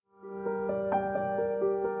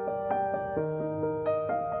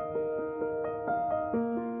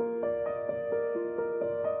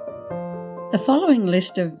The following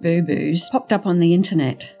list of boo-boos popped up on the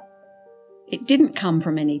internet. It didn't come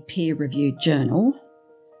from any peer-reviewed journal.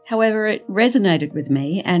 However, it resonated with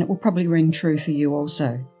me and it will probably ring true for you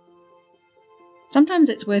also. Sometimes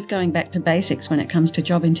it's worth going back to basics when it comes to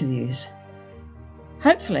job interviews.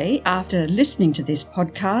 Hopefully, after listening to this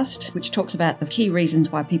podcast, which talks about the key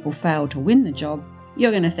reasons why people fail to win the job,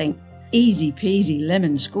 you're going to think, easy peasy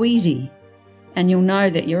lemon squeezy, and you'll know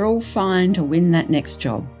that you're all fine to win that next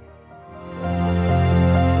job.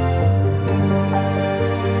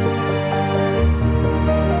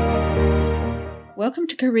 Welcome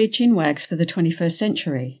to Career Chinwags for the 21st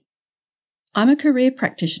century. I'm a career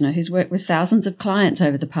practitioner who's worked with thousands of clients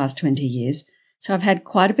over the past 20 years, so I've had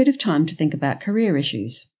quite a bit of time to think about career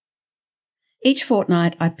issues. Each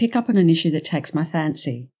fortnight, I pick up on an issue that takes my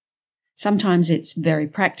fancy. Sometimes it's very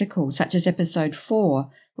practical, such as episode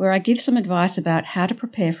 4, where I give some advice about how to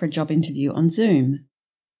prepare for a job interview on Zoom.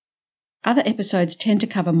 Other episodes tend to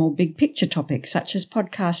cover more big picture topics, such as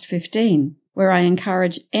podcast 15, where I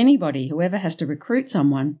encourage anybody who ever has to recruit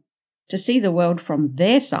someone to see the world from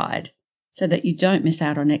their side so that you don't miss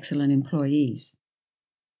out on excellent employees.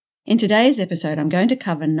 In today's episode, I'm going to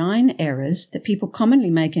cover 9 errors that people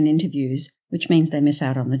commonly make in interviews, which means they miss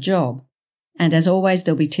out on the job. And as always,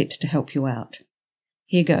 there'll be tips to help you out.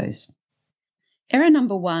 Here goes. Error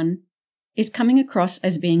number 1 is coming across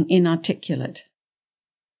as being inarticulate.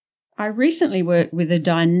 I recently worked with a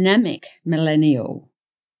dynamic millennial.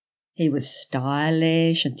 He was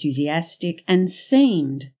stylish, enthusiastic, and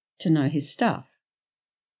seemed to know his stuff.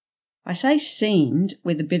 I say seemed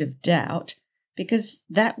with a bit of doubt because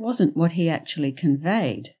that wasn't what he actually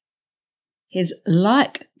conveyed. His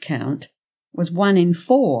like count was 1 in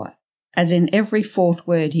 4, as in every 4th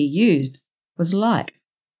word he used was like.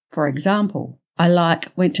 For example, I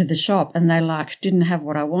went to the shop and they didn't have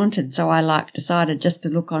what I wanted, so I decided just to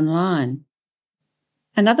look online.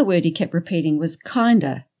 Another word he kept repeating was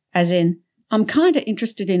kinda, as in, I'm kinda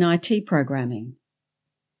interested in IT programming.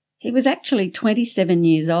 He was actually 27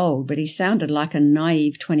 years old, but he sounded like a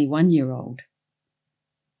naive 21-year-old.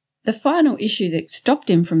 The final issue that stopped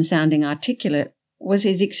him from sounding articulate was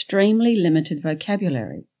his extremely limited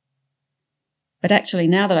vocabulary. But actually,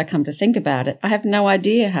 now that I come to think about it, I have no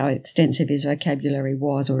idea how extensive his vocabulary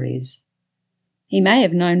was or is. He may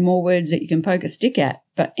have known more words that you can poke a stick at,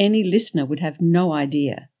 but any listener would have no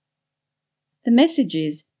idea. The message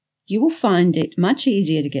is, you will find it much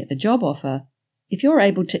easier to get the job offer if you're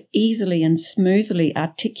able to easily and smoothly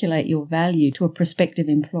articulate your value to a prospective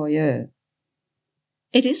employer.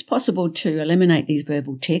 It is possible to eliminate these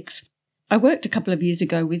verbal tics. I worked a couple of years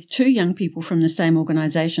ago with 2 young people from the same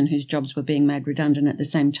organisation whose jobs were being made redundant at the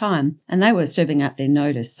same time, and they were serving out their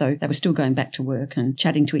notice, so they were still going back to work and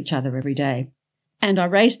chatting to each other every day. And I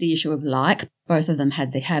raised the issue of both of them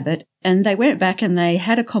had the habit, and they went back and they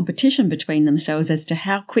had a competition between themselves as to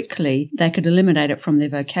how quickly they could eliminate it from their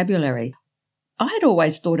vocabulary. I had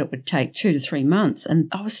always thought it would take 2 to 3 months, and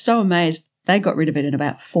I was so amazed they got rid of it in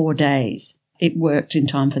about 4 days. It worked in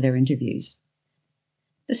time for their interviews.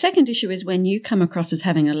 The second issue is when you come across as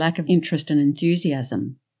having a lack of interest and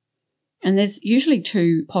enthusiasm. And there's usually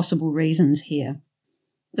 2 possible reasons here.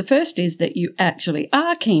 The first is that you actually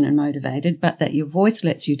are keen and motivated, but that your voice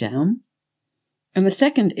lets you down. And the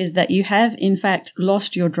second is that you have, in fact,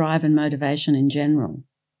 lost your drive and motivation in general.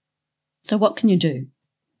 So what can you do?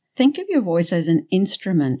 Think of your voice as an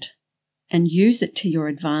instrument and use it to your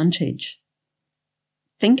advantage.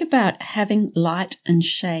 Think about having light and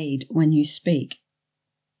shade when you speak.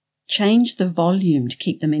 Change the volume to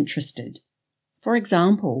keep them interested. For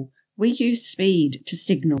example, we use speed to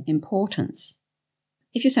signal importance.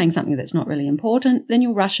 If you're saying something that's not really important, then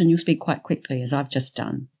you'll rush and you'll speak quite quickly, as I've just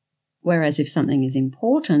done. Whereas if something is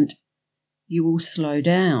important, you will slow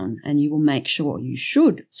down and you will make sure you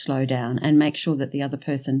should slow down and make sure that the other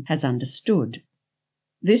person has understood.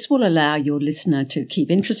 This will allow your listener to keep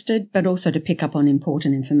interested, but also to pick up on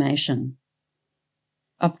important information.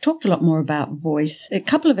 I've talked a lot more about voice a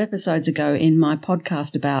couple of episodes ago in my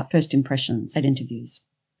podcast about first impressions at interviews.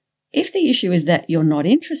 If the issue is that you're not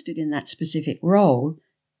interested in that specific role,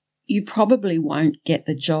 you probably won't get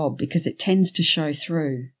the job because it tends to show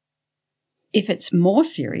through. If it's more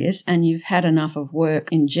serious and you've had enough of work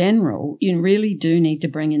in general, you really do need to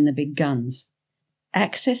bring in the big guns.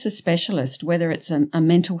 Access a specialist, whether it's a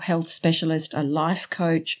mental health specialist, a life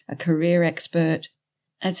coach, a career expert.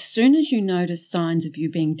 As soon as you notice signs of you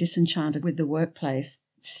being disenchanted with the workplace,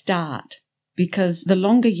 start, because the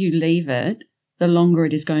longer you leave it, the longer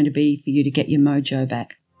it is going to be for you to get your mojo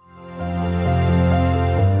back.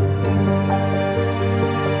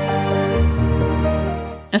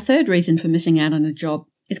 A third reason for missing out on a job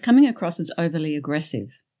is coming across as overly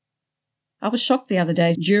aggressive. I was shocked the other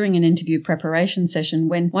day during an interview preparation session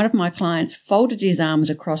when one of my clients folded his arms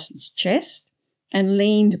across his chest and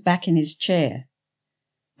leaned back in his chair.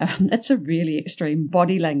 That's a really extreme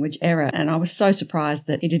body language error, and I was so surprised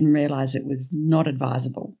that he didn't realise it was not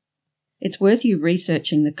advisable. It's worth you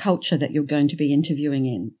researching the culture that you're going to be interviewing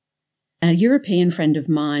in. A European friend of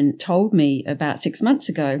mine told me about 6 months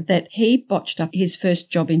ago that he botched up his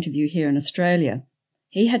first job interview here in Australia.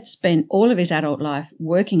 He had spent all of his adult life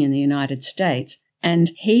working in the United States, and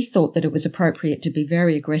he thought that it was appropriate to be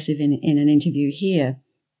very aggressive in an interview here,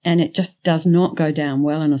 and it just does not go down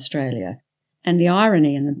well in Australia. And the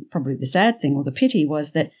irony and probably the sad thing or the pity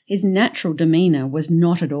was that his natural demeanour was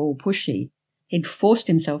not at all pushy. He'd forced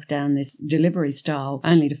himself down this delivery style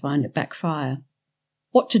only to find it backfire.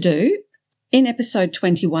 What to do? In episode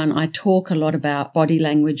 21, I talk a lot about body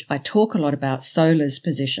language. I talk a lot about Solar's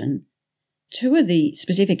position. Two of the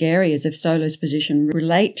specific areas of Solar's position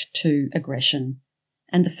relate to aggression.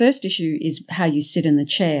 And the first issue is how you sit in the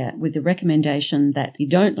chair, with the recommendation that you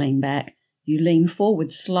don't lean back. You lean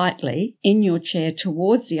forward slightly in your chair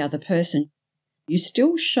towards the other person. You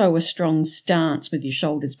still show a strong stance with your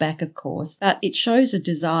shoulders back, of course, but it shows a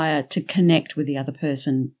desire to connect with the other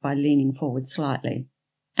person by leaning forward slightly.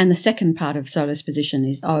 And the second part of Solar's position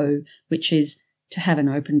is O, which is to have an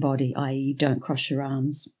open body, i.e. don't cross your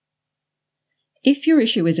arms. If your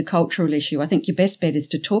issue is a cultural issue, I think your best bet is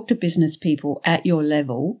to talk to business people at your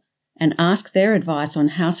level and ask their advice on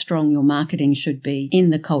how strong your marketing should be in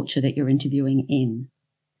the culture that you're interviewing in.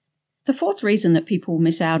 The fourth reason that people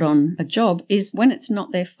miss out on a job is when it's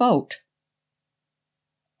not their fault.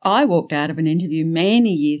 I walked out of an interview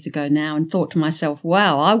many years ago now and thought to myself,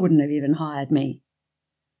 wow, I wouldn't have even hired me.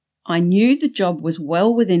 I knew the job was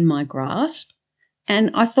well within my grasp, and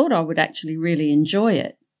I thought I would actually really enjoy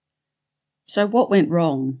it. So what went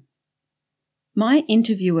wrong? My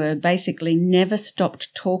interviewer basically never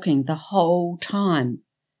stopped talking the whole time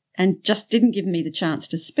and just didn't give me the chance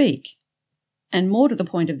to speak. And more to the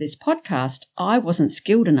point of this podcast, I wasn't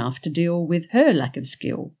skilled enough to deal with her lack of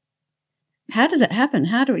skill. How does it happen?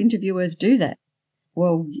 How do interviewers do that?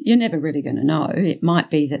 Well, you're never really going to know. It might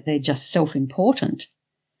be that they're just self-important.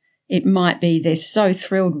 It might be they're so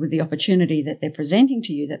thrilled with the opportunity that they're presenting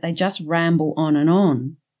to you that they just ramble on and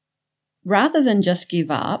on. Rather than just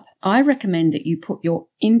give up, I recommend that you put your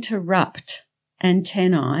interrupt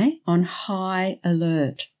antennae on high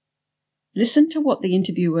alert. Listen to what the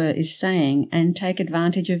interviewer is saying and take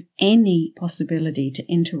advantage of any possibility to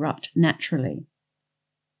interrupt naturally.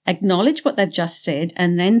 Acknowledge what they've just said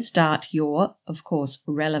and then start your, of course,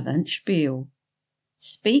 relevant spiel.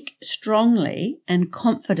 Speak strongly and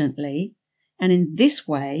confidently, and in this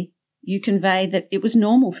way you convey that it was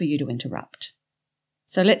normal for you to interrupt.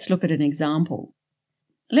 So let's look at an example.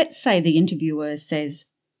 Let's say the interviewer says,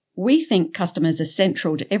 "We think customers are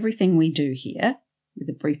central to everything we do here," with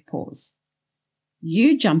a brief pause.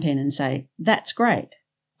 You jump in and say, "That's great.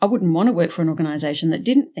 I wouldn't want to work for an organisation that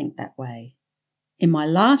didn't think that way. In my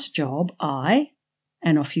last job,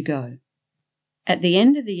 and off you go. At the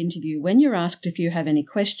end of the interview, when you're asked if you have any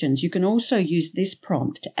questions, you can also use this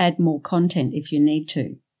prompt to add more content if you need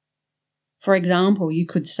to. For example, you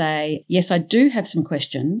could say, "Yes, I do have some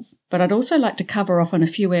questions, but I'd also like to cover off on a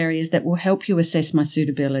few areas that will help you assess my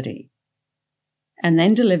suitability." And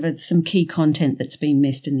then deliver some key content that's been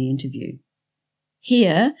missed in the interview.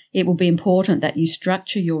 Here, it will be important that you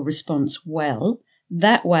structure your response well.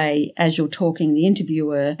 That way, as you're talking, the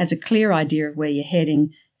interviewer has a clear idea of where you're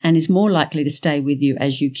heading and is more likely to stay with you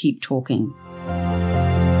as you keep talking.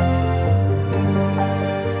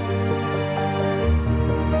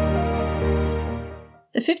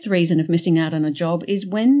 The fifth reason of missing out on a job is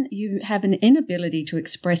when you have an inability to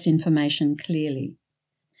express information clearly.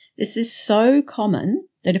 This is so common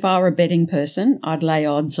that if I were a betting person, I'd lay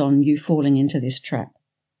odds on you falling into this trap.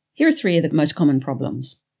 Here are three of the most common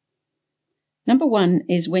problems. Number one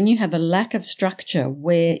is when you have a lack of structure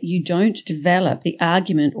where you don't develop the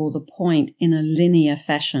argument or the point in a linear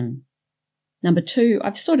fashion. Number two,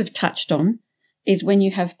 I've sort of touched on, is when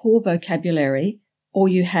you have poor vocabulary or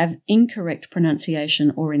you have incorrect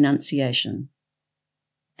pronunciation or enunciation.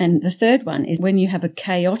 And the third one is when you have a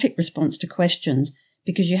chaotic response to questions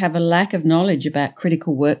because you have a lack of knowledge about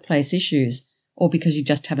critical workplace issues or because you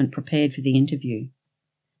just haven't prepared for the interview.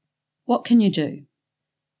 What can you do?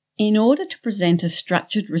 In order to present a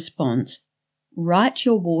structured response, write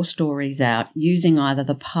your war stories out using either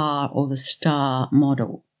the PAR or the STAR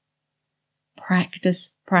model.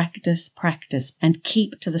 Practice, practice, practice, and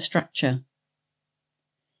keep to the structure.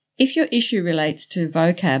 If your issue relates to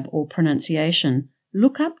vocab or pronunciation,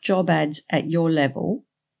 look up job ads at your level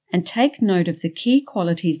and take note of the key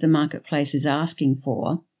qualities the marketplace is asking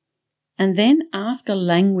for, and then ask a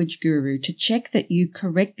language guru to check that you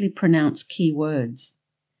correctly pronounce key words.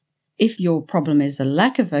 If your problem is the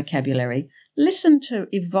lack of vocabulary, listen to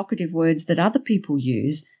evocative words that other people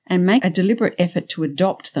use and make a deliberate effort to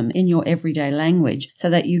adopt them in your everyday language so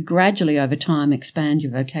that you gradually over time expand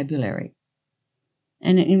your vocabulary.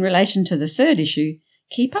 And in relation to the third issue,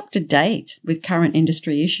 keep up to date with current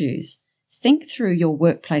industry issues. Think through your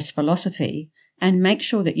workplace philosophy and make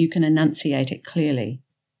sure that you can enunciate it clearly.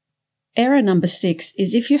 Error number 6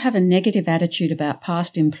 is if you have a negative attitude about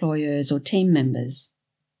past employers or team members.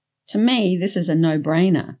 To me, this is a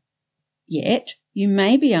no-brainer. Yet, you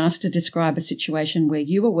may be asked to describe a situation where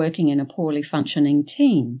you were working in a poorly functioning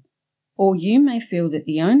team, or you may feel that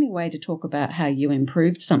the only way to talk about how you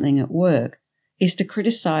improved something at work is to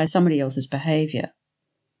criticize somebody else's behavior.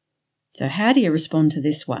 So how do you respond to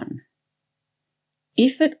this one?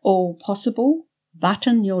 If at all possible,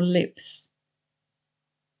 button your lips.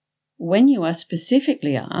 When you are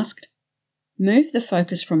specifically asked, move the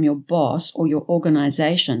focus from your boss or your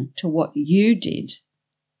organization to what you did.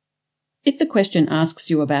 If the question asks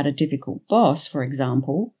you about a difficult boss, for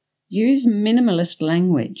example, use minimalist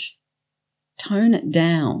language. Tone it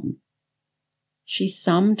down. She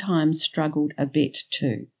sometimes struggled a bit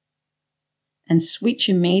too. And switch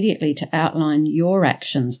immediately to outline your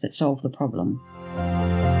actions that solve the problem.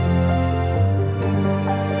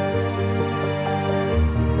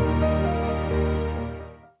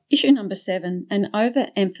 Issue number 7, an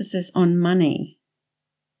overemphasis on money.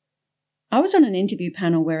 I was on an interview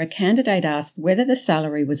panel where a candidate asked whether the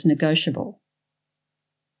salary was negotiable.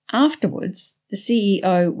 Afterwards, the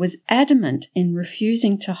CEO was adamant in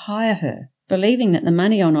refusing to hire her, believing that the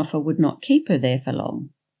money on offer would not keep her there for long.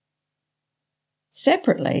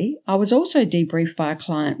 Separately, I was also debriefed by a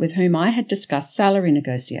client with whom I had discussed salary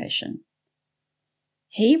negotiation.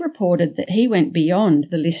 He reported that he went beyond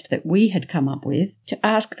the list that we had come up with to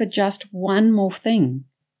ask for just one more thing.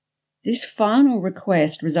 This final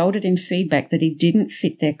request resulted in feedback that he didn't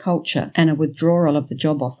fit their culture and a withdrawal of the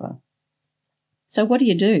job offer. So what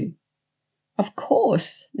do? Of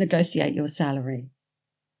course, negotiate your salary,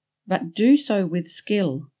 but do so with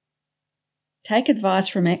skill. Take advice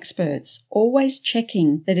from experts, always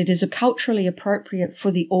checking that it is culturally appropriate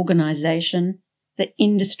for the organisation, the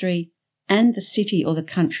industry, and the city or the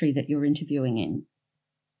country that you're interviewing in.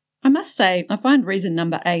 I must say, I find reason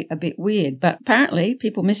number 8 a bit weird, but apparently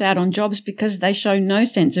people miss out on jobs because they show no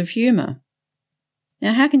sense of humour.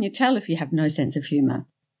 Now, how can you tell if you have no sense of humour?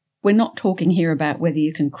 We're not talking here about whether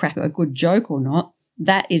you can crack a good joke or not.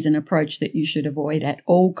 That is an approach that you should avoid at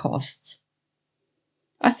all costs.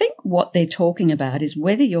 I think what they're talking about is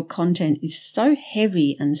whether your content is so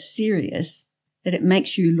heavy and serious that it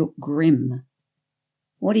makes you look grim.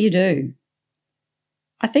 What do?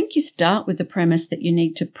 I think you start with the premise that you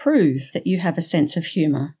need to prove that you have a sense of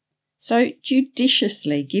humour. So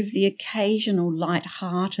judiciously give the occasional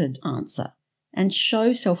light-hearted answer and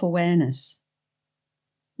show self-awareness.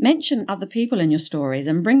 Mention other people in your stories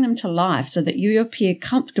and bring them to life so that you appear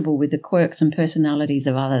comfortable with the quirks and personalities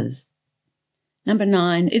of others. Number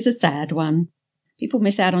 9 is a sad one. People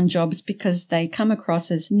miss out on jobs because they come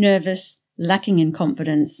across as nervous, lacking in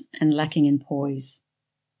confidence, and lacking in poise.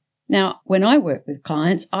 Now, when I work with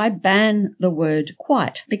clients, I ban the word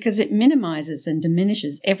quite because it minimises and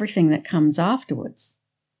diminishes everything that comes afterwards.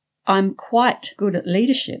 I'm quite good at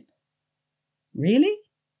leadership. Really?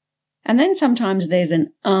 And then sometimes there's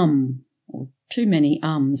an or too many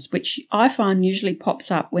ums, which I find usually pops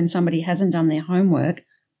up when somebody hasn't done their homework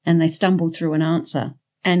and they stumble through an answer.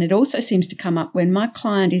 And it also seems to come up when my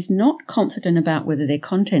client is not confident about whether their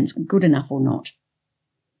content's good enough or not.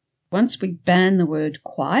 Once we ban the word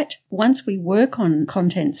quite, once we work on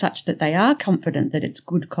content such that they are confident that it's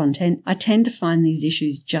good content, I tend to find these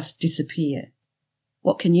issues just disappear.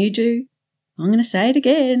 What can you do? I'm going to say it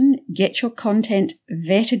again. Get your content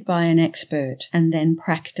vetted by an expert and then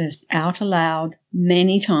practice out aloud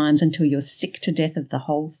many times until you're sick to death of the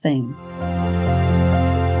whole thing.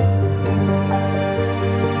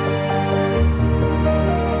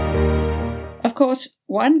 Of course,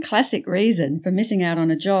 one classic reason for missing out on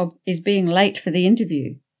a job is being late for the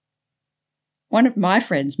interview. One of my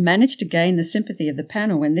friends managed to gain the sympathy of the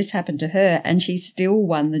panel when this happened to her, and she still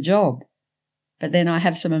won the job. But then I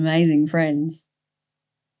have some amazing friends.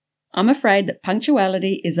 I'm afraid that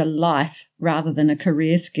punctuality is a life rather than a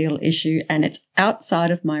career skill issue, and it's outside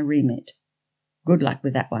of my remit. Good luck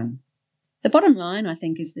with that one. The bottom line, I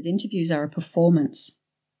think, is that interviews are a performance.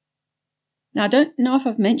 Now, I don't know if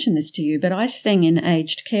I've mentioned this to you, but I sing in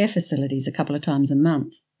aged care facilities a couple of times a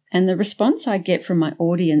month. and the response I get from my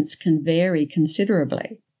audience can vary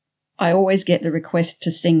considerably. I always get the request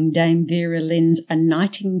to sing Dame Vera Lynn's A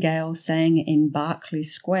Nightingale Sang in Berkeley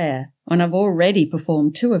Square when I've already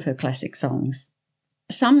performed 2 of her classic songs.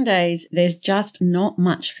 Some days there's just not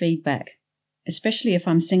much feedback, especially if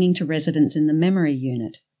I'm singing to residents in the memory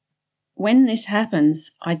unit. When this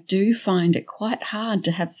happens, I do find it quite hard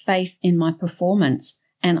to have faith in my performance,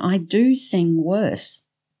 and I do sing worse.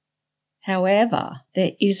 However,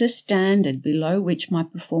 there is a standard below which my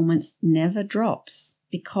performance never drops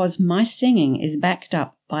because my singing is backed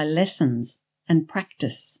up by lessons and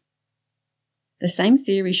practice. The same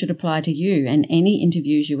theory should apply to you and any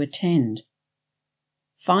interviews you attend.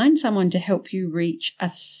 Find someone to help you reach a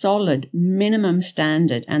solid minimum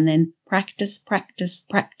standard and then practice, practice,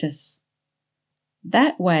 practice.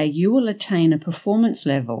 That way you will attain a performance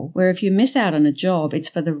level where if you miss out on a job,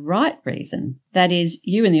 it's for the right reason. That is,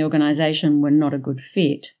 you and the organisation were not a good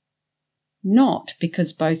fit. Not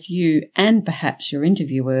because both you and perhaps your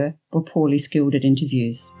interviewer were poorly skilled at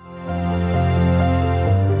interviews.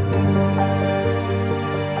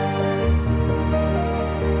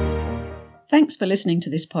 Thanks for listening to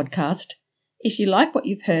this podcast. If you like what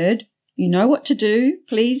you've heard, you know what to do.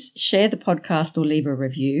 Please share the podcast or leave a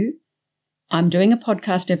review. I'm doing a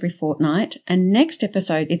podcast every fortnight, and next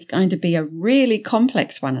episode it's going to be a really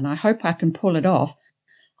complex one, and I hope I can pull it off.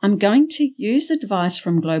 I'm going to use advice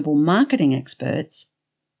from global marketing experts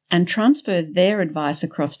and transfer their advice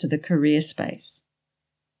across to the career space.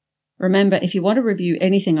 Remember, if you want to review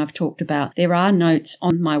anything I've talked about, there are notes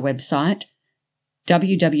on my website,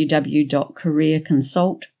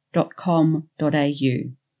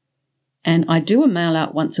 www.careerconsult.com.au. And I do a mail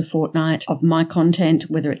out once a fortnight of my content,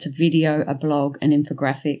 whether it's a video, a blog, an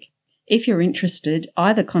infographic. If you're interested,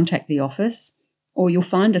 either contact the office or you'll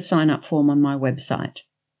find a sign-up form on my website.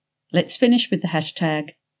 Let's finish with the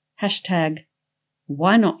hashtag,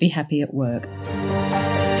 why not be happy at work?